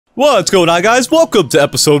What's going on, guys? Welcome to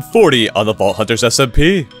episode 40 on the Vault Hunters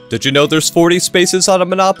SMP. Did you know there's 40 spaces on a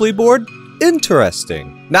Monopoly board?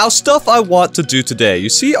 Interesting. Now, stuff I want to do today. You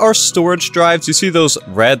see our storage drives? You see those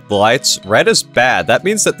red lights? Red is bad. That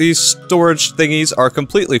means that these storage thingies are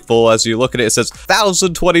completely full. As you look at it, it says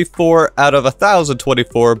 1024 out of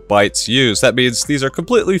 1024 bytes used. That means these are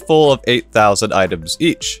completely full of 8,000 items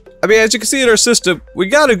each. I mean, as you can see in our system, we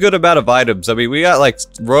got a good amount of items. I mean, we got like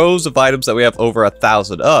rows of items that we have over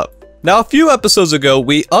 1,000 up. Now, a few episodes ago,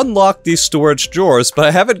 we unlocked these storage drawers, but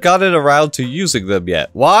I haven't gotten around to using them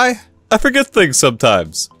yet. Why? I forget things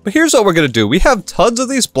sometimes. But here's what we're gonna do. We have tons of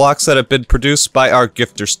these blocks that have been produced by our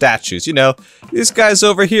gifter statues. You know, these guys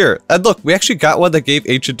over here. And look, we actually got one that gave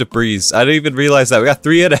ancient debris. I didn't even realize that. We got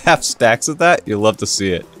 3.5 stacks of that. You'll love to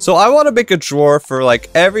see it. So I want to make a drawer for like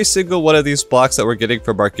every single one of these blocks that we're getting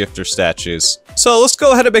from our gifter statues. So let's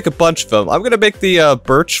go ahead and make a bunch of them. I'm gonna make the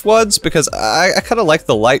birch ones because I kind of like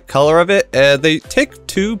the light color of it. And they take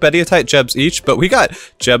 2 bediatite gems each, but we got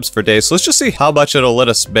gems for days. So let's just see how much it'll let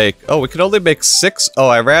us make. Oh, we can only make 6. Oh,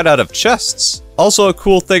 I ran out of chests. Also, a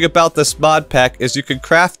cool thing about this mod pack is you can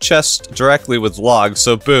craft chests directly with logs.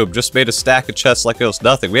 So boom, just made a stack of chests like it was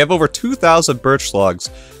nothing. We have over 2,000 birch logs,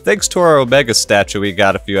 thanks to our Omega statue we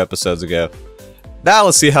got a few episodes ago. Now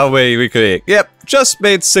let's see how many we can make. Yep, just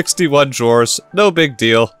made 61 drawers, no big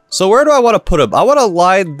deal. So where do I want to put them? I want to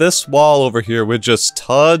line this wall over here with just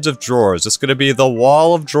tons of drawers. It's going to be the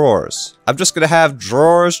wall of drawers. I'm just going to have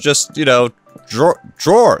drawers, just, you know,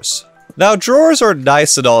 drawers. Now, drawers are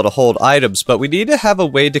nice and all to hold items, but we need to have a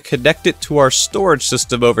way to connect it to our storage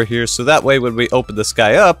system over here, so that way when we open this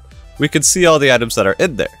guy up, we can see all the items that are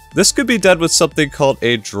in there. This could be done with something called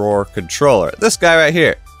a drawer controller. This guy right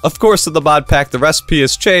here. Of course, in the mod pack, the recipe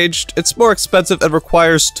has changed. It's more expensive and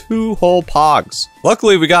requires 2 whole pogs.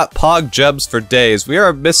 Luckily, we got pog gems for days. We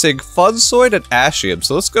are missing funsoid and ashium,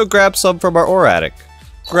 so let's go grab some from our ore attic.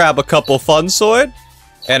 Grab a couple funsoid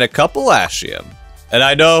and a couple ashium. And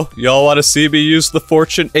I know y'all want to see me use the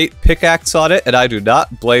Fortune 8 pickaxe on it, and I do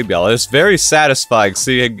not blame y'all. It's very satisfying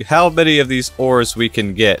seeing how many of these ores we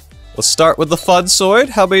can get. Let's start with the funsoid.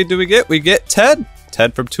 How many do we get? We get 10.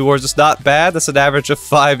 10 from 2 ores is not bad. That's an average of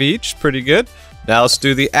 5 each. Pretty good. Now let's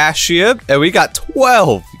do the ashium, and we got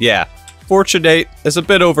 12. Yeah, Fortune 8 is a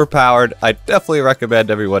bit overpowered. I definitely recommend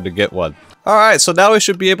everyone to get one. Alright, so now we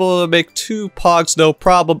should be able to make 2 pogs, no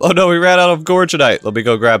problem. Oh no, we ran out of gorgonite. Let me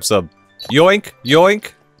go grab some. Yoink,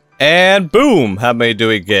 yoink, and boom! How many do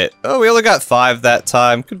we get? Oh, we only got 5 that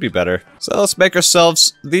time. Could be better. So let's make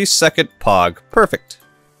ourselves the second pog. Perfect.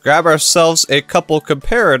 Grab ourselves a couple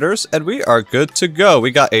comparators, and we are good to go.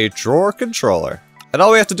 We got a drawer controller. And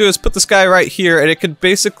all we have to do is put this guy right here, and it can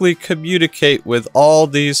basically communicate with all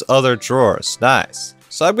these other drawers. Nice.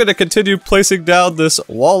 So I'm going to continue placing down this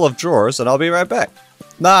wall of drawers, and I'll be right back.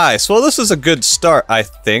 Nice. Well, this is a good start, I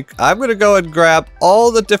think. I'm going to go and grab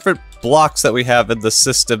all the different blocks that we have in the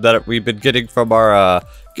system that we've been getting from our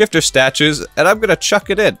gifter statues, and I'm gonna chuck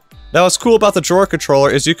it in. Now, what's cool about the drawer controller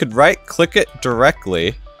is you can right click it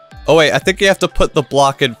directly. Oh wait, I think you have to put the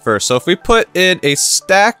block in first. So if we put in a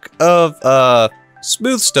stack of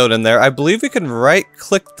smooth stone in there, I believe we can right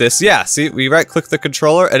click this. Yeah, see, we right click the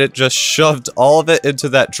controller and it just shoved all of it into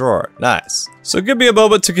that drawer. Nice. So give me a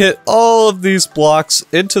moment to get all of these blocks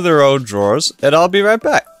into their own drawers, and I'll be right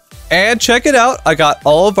back. And check it out, I got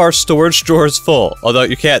all of our storage drawers full, although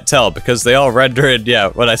you can't tell because they all render in, yeah,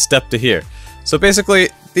 when I step to here. So basically,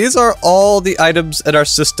 these are all the items in our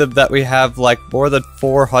system that we have like more than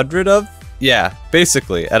 400 of. Yeah,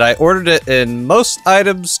 basically, and I ordered it in most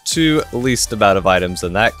items to least amount of items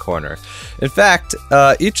in that corner. In fact,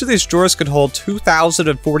 each of these drawers can hold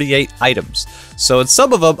 2,048 items. So in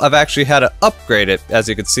some of them, I've actually had to upgrade it, as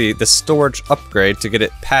you can see, the storage upgrade to get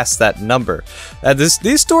it past that number. And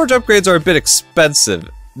these storage upgrades are a bit expensive.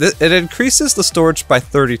 It increases the storage by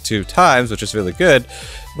 32 times, which is really good.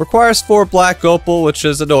 Requires 4 black opal, which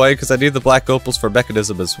is annoying because I need the black opals for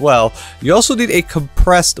mechanism as well. You also need a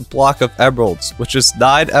compressed block of emeralds, which is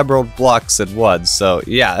 9 emerald blocks in one. So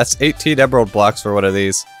yeah, that's 18 emerald blocks for one of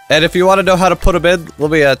these. And if you want to know how to put them in, let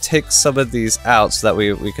me take some of these out so that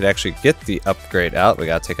we can actually get the upgrade out. We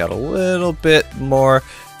gotta take out a little bit more.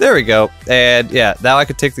 There we go. And yeah, now I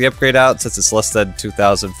can take the upgrade out since it's less than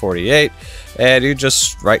 2,048. And you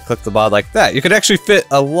just right click the mod like that. You can actually fit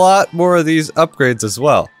a lot more of these upgrades as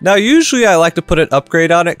well. Now, usually I like to put an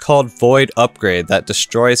upgrade on it called Void Upgrade that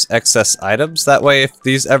destroys excess items. That way, if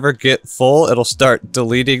these ever get full, it'll start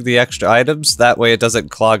deleting the extra items. That way it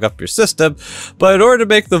doesn't clog up your system. But in order to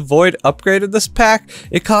make the Void Upgrade in this pack,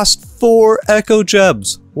 it costs 4 Echo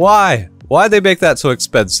Gems. Why? Why'd they make that so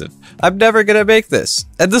expensive? I'm never gonna make this.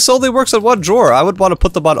 And this only works in one drawer. I would want to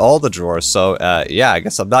put them on all the drawers. So yeah, I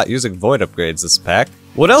guess I'm not using void upgrades this pack.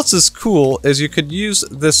 What else is cool is you could use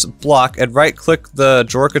this block and right click the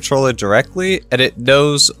drawer controller directly and it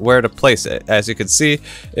knows where to place it. As you can see,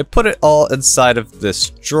 it put it all inside of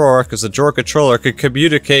this drawer because the drawer controller can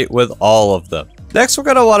communicate with all of them. Next, we're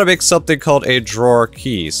going to want to make something called a drawer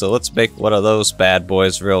key. So let's make one of those bad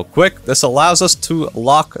boys real quick. This allows us to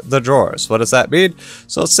lock the drawers. What does that mean?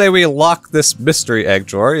 So let's say we lock this mystery egg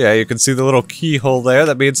drawer. Yeah, you can see the little keyhole there.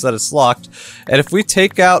 That means that it's locked. And if we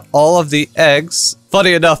take out all of the eggs,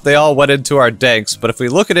 funny enough, they all went into our danks, but if we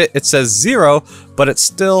look at it, it says 0, but it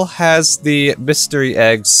still has the mystery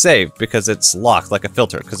egg saved because it's locked like a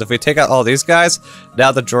filter. Because if we take out all these guys,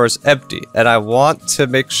 now the drawer's empty. And I want to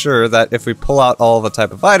make sure that if we pull out all of a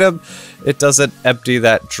type of item, it doesn't empty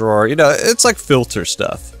that drawer. You know, it's like filter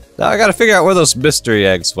stuff. Now I gotta figure out where those mystery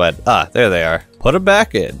eggs went. Ah, there they are. Put them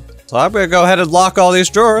back in. So I'm gonna go ahead and lock all these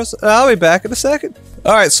drawers, and I'll be back in a second.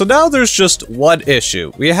 Alright, so now there's just one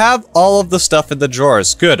issue. We have all of the stuff in the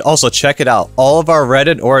drawers. Good. Also, check it out. All of our red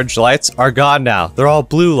and orange lights are gone now. They're all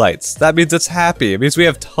blue lights. That means it's happy. It means we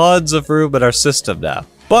have tons of room in our system now.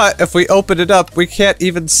 But if we open it up, we can't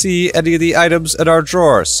even see any of the items in our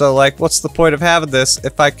drawers. So, like, what's the point of having this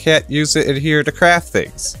if I can't use it in here to craft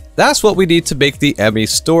things? That's what we need to make the ME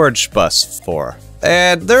storage bus for.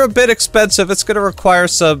 And they're a bit expensive. It's going to require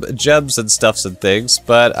some gems and stuffs and things,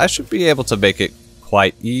 but I should be able to make it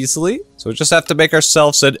quite easily. So we just have to make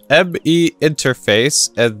ourselves an ME interface,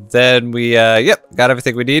 and then we, yep, got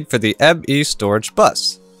everything we need for the ME storage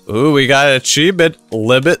bus. Ooh, we got an achievement,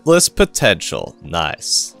 Limitless Potential.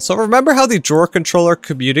 Nice. So remember how the drawer controller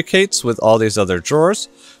communicates with all these other drawers?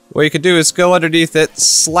 What you can do is go underneath it,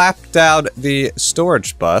 slap down the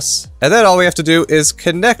storage bus, and then all we have to do is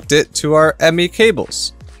connect it to our ME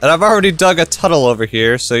cables. And I've already dug a tunnel over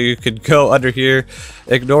here, so you could go under here,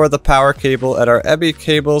 ignore the power cable, and our ME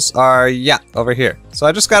cables are, yeah, over here. So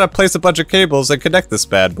I just gotta place a bunch of cables and connect this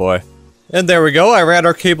bad boy. And there we go, I ran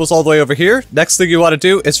our cables all the way over here. Next thing you want to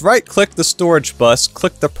do is right-click the storage bus,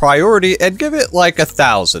 click the priority, and give it like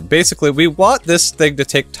 1,000. Basically, we want this thing to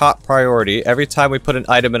take top priority. Every time we put an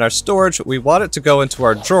item in our storage, we want it to go into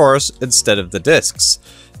our drawers instead of the disks.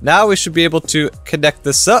 Now we should be able to connect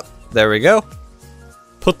this up. There we go.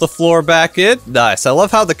 Put the floor back in. Nice. I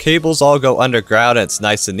love how the cables all go underground and it's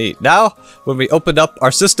nice and neat. Now, when we open up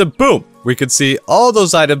our system, boom, we can see all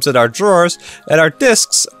those items in our drawers and our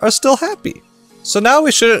disks are still happy. So now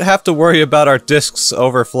we shouldn't have to worry about our disks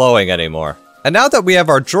overflowing anymore. And now that we have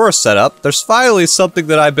our drawer set up, there's finally something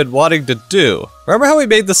that I've been wanting to do. Remember how we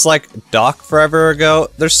made this like dock forever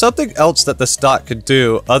ago? There's something else that this dock could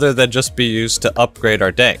do other than just be used to upgrade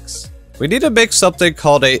our danks. We need to make something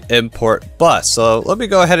called a import bus. So let me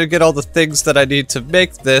go ahead and get all the things that I need to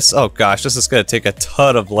make this. Oh gosh, this is going to take a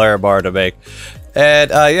ton of Larimar to make.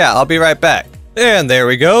 And yeah, I'll be right back. And there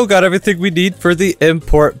we go, got everything we need for the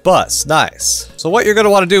import bus. Nice. So what you're going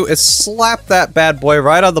to want to do is slap that bad boy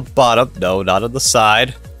right on the bottom. No, not on the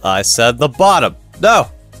side. I said the bottom.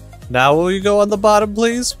 No. Now will you go on the bottom,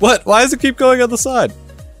 please? What? Why does it keep going on the side?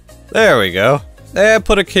 There we go. And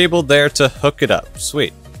put a cable there to hook it up.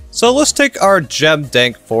 Sweet. So let's take our gem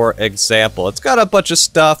dank for example. It's got a bunch of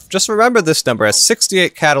stuff. Just remember this number has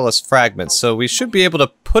 68 catalyst fragments. So we should be able to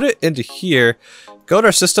put it into here, go to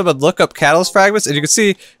our system and look up catalyst fragments. And you can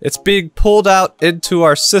see it's being pulled out into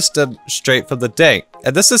our system straight from the dank.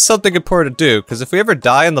 And this is something important to do because if we ever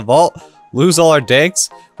die in the vault, lose all our danks,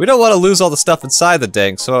 we don't want to lose all the stuff inside the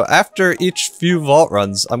dank. So after each few vault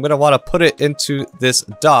runs, I'm going to want to put it into this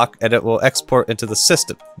dock and it will export into the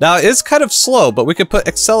system. Now it is kind of slow, but we can put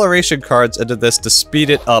acceleration cards into this to speed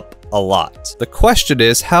it up a lot. The question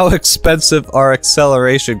is, how expensive are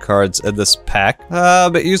acceleration cards in this pack?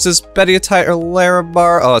 It uses Bediatite or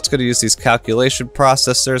Larimar. Oh, it's going to use these calculation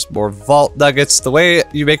processors, more vault nuggets. The way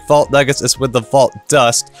you make vault nuggets is with the vault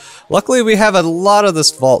dust. Luckily, we have a lot of this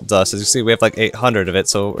vault dust. As you see, we have like 800 of it,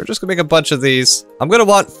 so we're just gonna make a bunch of these. I'm gonna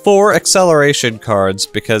want 4 acceleration cards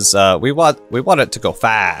because we want it to go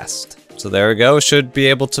fast. So there we go. Should be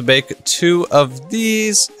able to make 2 of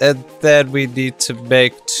these, and then we need to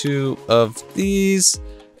make 2 of these,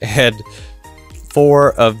 and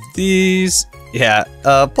 4 of these. Yeah,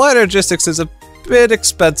 Planologistics is a bit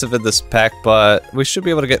expensive in this pack, but we should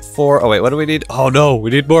be able to get 4. Oh wait, what do we need? Oh no,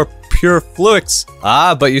 we need more pure fluix.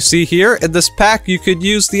 Ah, but you see here in this pack, you could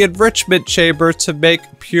use the enrichment chamber to make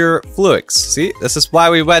pure fluix. See, this is why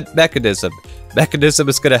we went mechanism. Mechanism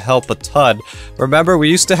is going to help a ton. Remember, we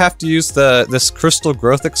used to have to use this crystal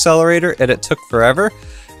growth accelerator and it took forever.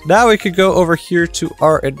 Now we can go over here to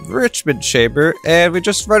our enrichment chamber, and we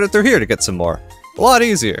just run it through here to get some more. A lot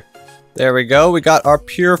easier. There we go, we got our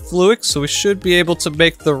pure fluic, so we should be able to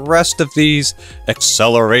make the rest of these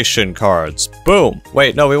acceleration cards. Boom!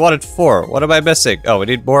 Wait, no, we wanted 4. What am I missing? Oh, we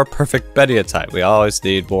need more perfect mediatite. We always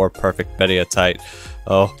need more perfect mediatite.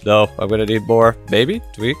 Oh, no, I'm gonna need more. Maybe?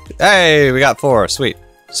 Do we? Hey, we got 4. Sweet.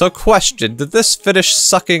 So question, did this finish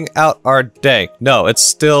sucking out our dank? No, it's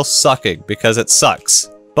still sucking because it sucks.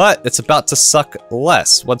 But it's about to suck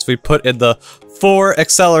less. Once we put in the 4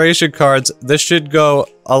 acceleration cards, this should go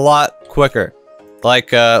a lot quicker.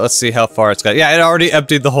 Like, let's see how far it's got. Yeah, it already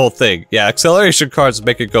emptied the whole thing. Yeah, acceleration cards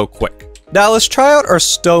make it go quick. Now let's try out our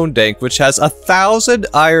stone dank, which has 1,000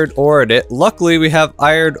 iron ore in it. Luckily, we have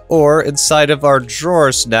iron ore inside of our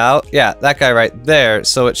drawers now. Yeah, that guy right there.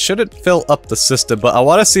 So it shouldn't fill up the system, but I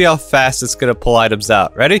want to see how fast it's going to pull items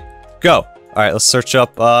out. Ready? Go. All right, let's search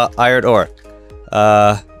up iron ore.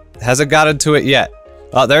 Hasn't gotten to it yet.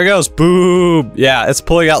 Oh, there it goes. Boom. Yeah, it's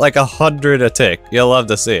pulling out like 100 a tick. You'll love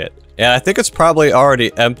to see it. Yeah, I think it's probably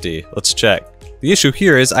already empty. Let's check. The issue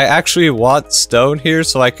here is I actually want stone here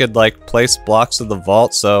so I could like place blocks in the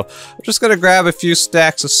vault. So I'm just gonna grab a few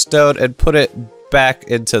stacks of stone and put it back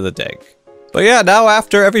into the dank. But yeah, now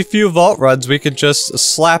after every few vault runs, we can just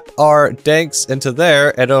slap our danks into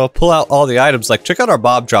there and it'll pull out all the items. Like, check out our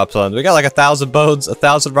mob drops on. We got like 1,000 bones,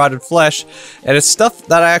 1,000 rotted flesh, and it's stuff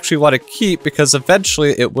that I actually want to keep because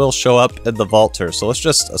eventually it will show up in the vaulter. So let's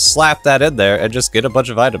just slap that in there and just get a bunch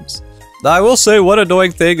of items. Now, I will say one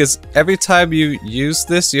annoying thing is every time you use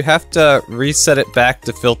this, you have to reset it back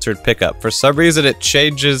to filtered pickup. For some reason, it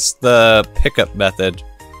changes the pickup method.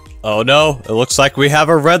 Oh no, it looks like we have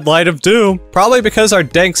a red light of doom. Probably because our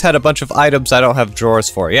danks had a bunch of items I don't have drawers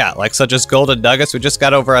for. Yeah, like such as golden nuggets, we just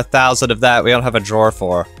got over 1,000 of that we don't have a drawer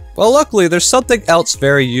for. Well, luckily, there's something else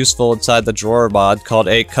very useful inside the drawer mod called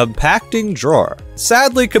a compacting drawer.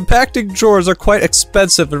 Sadly, compacting drawers are quite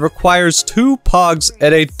expensive and requires 2 pogs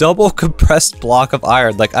and a double compressed block of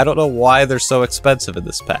iron. Like, I don't know why they're so expensive in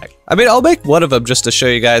this pack. I mean, I'll make one of them just to show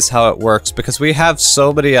you guys how it works because we have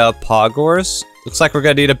so many pog ores. Looks like we're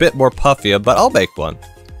gonna need a bit more puffium, but I'll make one.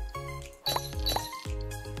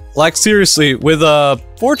 Like, seriously, with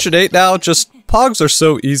Fortune 8 now, just pogs are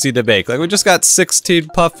so easy to make. Like, we just got 16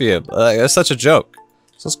 puffium. It's such a joke.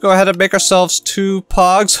 So let's go ahead and make ourselves 2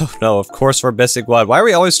 pogs. Oh no, of course we're missing 1. Why are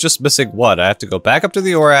we always just missing 1? I have to go back up to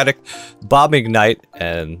the ore attic, bomb ignite,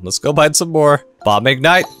 and let's go find some more. Bomb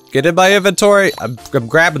ignite, get in my inventory. I'm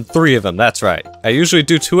grabbing 3 of them, that's right. I usually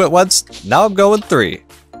do 2 at once. Now I'm going 3.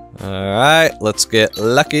 Alright, let's get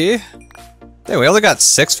lucky. Hey, we only got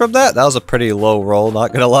 6 from that? That was a pretty low roll,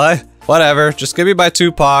 not gonna lie. Whatever, just give me my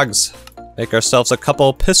 2 pogs. Make ourselves a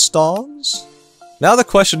couple pistons. Now the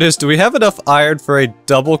question is, do we have enough iron for a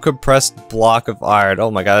double compressed block of iron?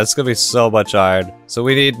 Oh my god, that's gonna be so much iron. So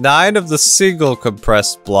we need 9 of the single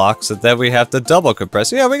compressed blocks, and then we have to double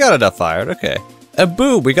compress. Yeah, we got enough iron, okay. And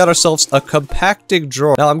boom, we got ourselves a compacting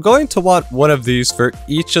drawer. Now I'm going to want one of these for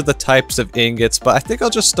each of the types of ingots, but I think I'll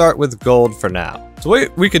just start with gold for now. So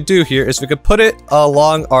what we could do here is we could put it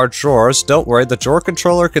along our drawers. Don't worry, the drawer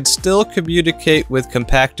controller can still communicate with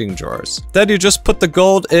compacting drawers. Then you just put the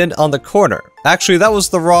gold in on the corner. Actually, that was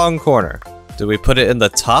the wrong corner. Did we put it in the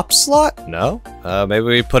top slot? No. Maybe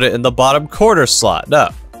we put it in the bottom corner slot. No.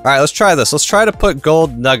 Alright, let's try this. Let's try to put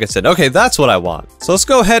gold nuggets in. Okay, that's what I want. So let's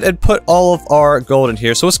go ahead and put all of our gold in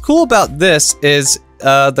here. So what's cool about this is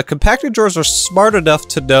the compacting drawers are smart enough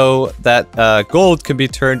to know that gold can be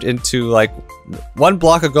turned into like 1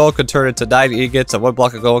 block of gold could turn into 9 ingots, and 1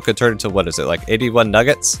 block of gold could turn into, what is it, like 81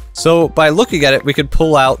 nuggets? So by looking at it, we can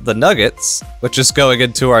pull out the nuggets, which is going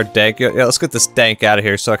into our dank. Yeah, let's get this dank out of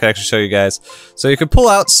here so I can actually show you guys. So you can pull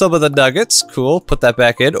out some of the nuggets, cool, put that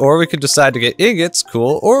back in, or we could decide to get ingots,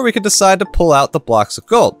 cool, or we could decide to pull out the blocks of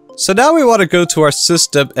gold. So now we want to go to our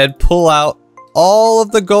system and pull out all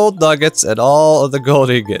of the gold nuggets and all of the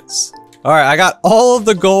gold ingots. Alright, I got all of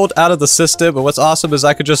the gold out of the system, and what's awesome is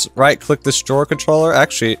I could just right-click this drawer controller.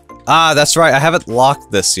 Actually, that's right, I haven't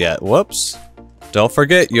locked this yet. Whoops. Don't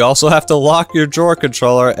forget, you also have to lock your drawer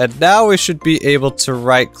controller, and now we should be able to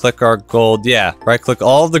right-click our gold. Yeah, right-click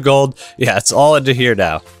all of the gold. Yeah, it's all into here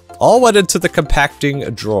now. All went into the compacting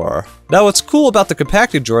drawer. Now what's cool about the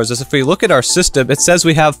compacting drawers is if we look at our system, it says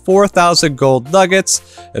we have 4,000 gold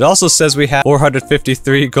nuggets. It also says we have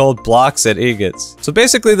 453 gold blocks and ingots. So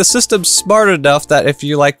basically the system's smart enough that if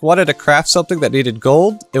you like wanted to craft something that needed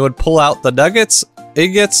gold, it would pull out the nuggets,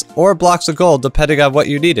 ingots, or blocks of gold depending on what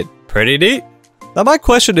you needed. Pretty neat. Now my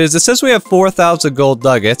question is, it says we have 4,000 gold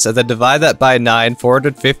nuggets, and then divide that by 9,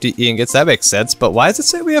 450 ingots. That makes sense, but why does it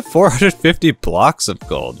say we have 450 blocks of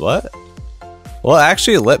gold? What? Well,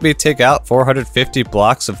 actually, let me take out 450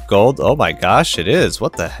 blocks of gold. Oh my gosh, it is.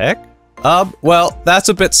 What the heck? Well, that's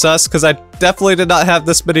a bit sus, because I definitely did not have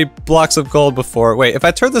this many blocks of gold before. Wait, if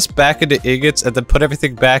I turn this back into ingots and then put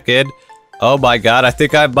everything back in, oh my god, I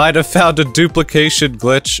think I might have found a duplication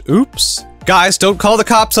glitch. Oops. Guys, don't call the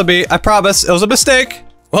cops on me. I promise, it was a mistake.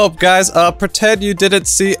 Well, guys, pretend you didn't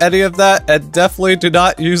see any of that, and definitely do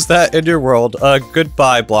not use that in your world.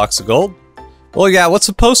 Goodbye, blocks of gold. Well, yeah, what's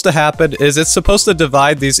supposed to happen is it's supposed to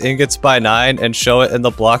divide these ingots by 9 and show it in the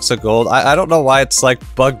blocks of gold. I don't know why it's, like,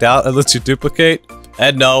 bugged out and lets you duplicate.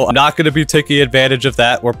 And no, I'm not going to be taking advantage of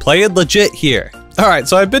that. We're playing legit here. Alright,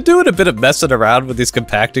 so I've been doing a bit of messing around with these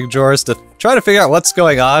compacting drawers to try to figure out what's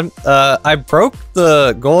going on. I broke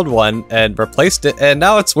the gold one and replaced it, and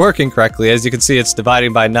now it's working correctly. As you can see, it's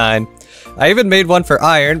dividing by 9. I even made one for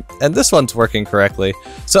iron, and this one's working correctly.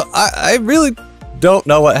 So I really don't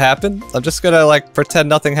know what happened. I'm just gonna like pretend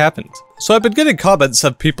nothing happened. So I've been getting comments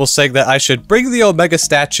of people saying that I should bring the Omega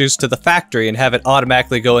statues to the factory and have it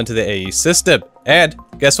automatically go into the AE system. And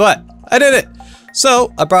guess what? I did it!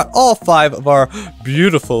 So I brought all 5 of our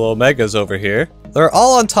beautiful Omegas over here. They're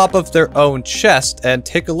all on top of their own chest, and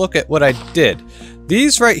take a look at what I did.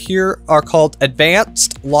 These right here are called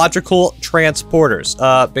Advanced Logical Transporters.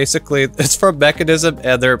 Basically, it's from Mechanism,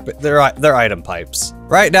 and they're item pipes.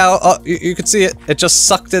 Right now, you can see it. It just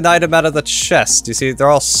sucked an item out of the chest. You see, they're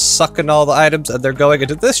all sucking all the items, and they're going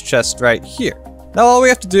into this chest right here. Now, all we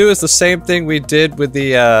have to do is the same thing we did with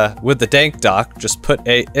the dank dock. Just put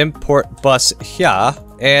a import bus here,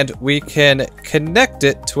 and we can connect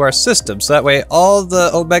it to our system. So that way, all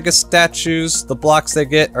the Omega statues, the blocks they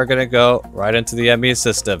get, are gonna go right into the ME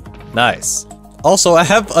system. Nice. Also, I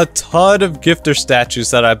have a ton of gifter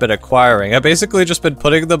statues that I've been acquiring. I've basically just been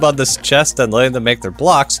putting them on this chest and letting them make their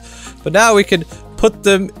blocks, but now we can put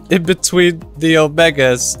them in between the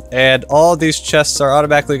Omegas, and all these chests are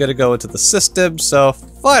automatically going to go into the system, so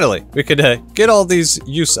finally, we can get all these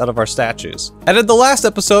use out of our statues. And in the last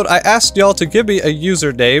episode, I asked y'all to give me a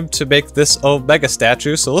username to make this Omega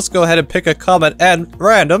statue, so let's go ahead and pick a comment and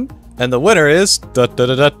random. And the winner is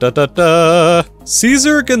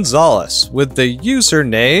Caesar Gonzalez with the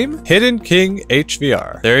username Hidden King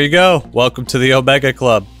HVR. There you go. Welcome to the Omega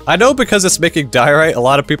Club. I know because it's making diorite, a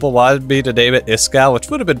lot of people wanted me to name it Iskal, which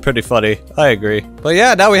would have been pretty funny. I agree. But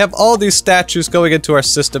yeah, now we have all these statues going into our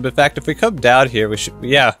system. In fact, if we come down here, we should,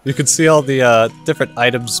 yeah, you can see all the different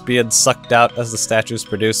items being sucked out as the statues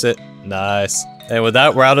produce it. Nice. And with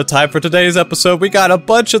that, we're out of time for today's episode. We got a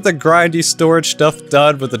bunch of the grindy storage stuff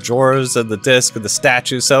done with the drawers and the disc and the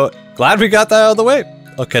statues, so glad we got that out of the way.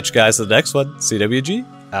 I'll catch you guys in the next one.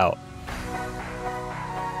 CWG, out.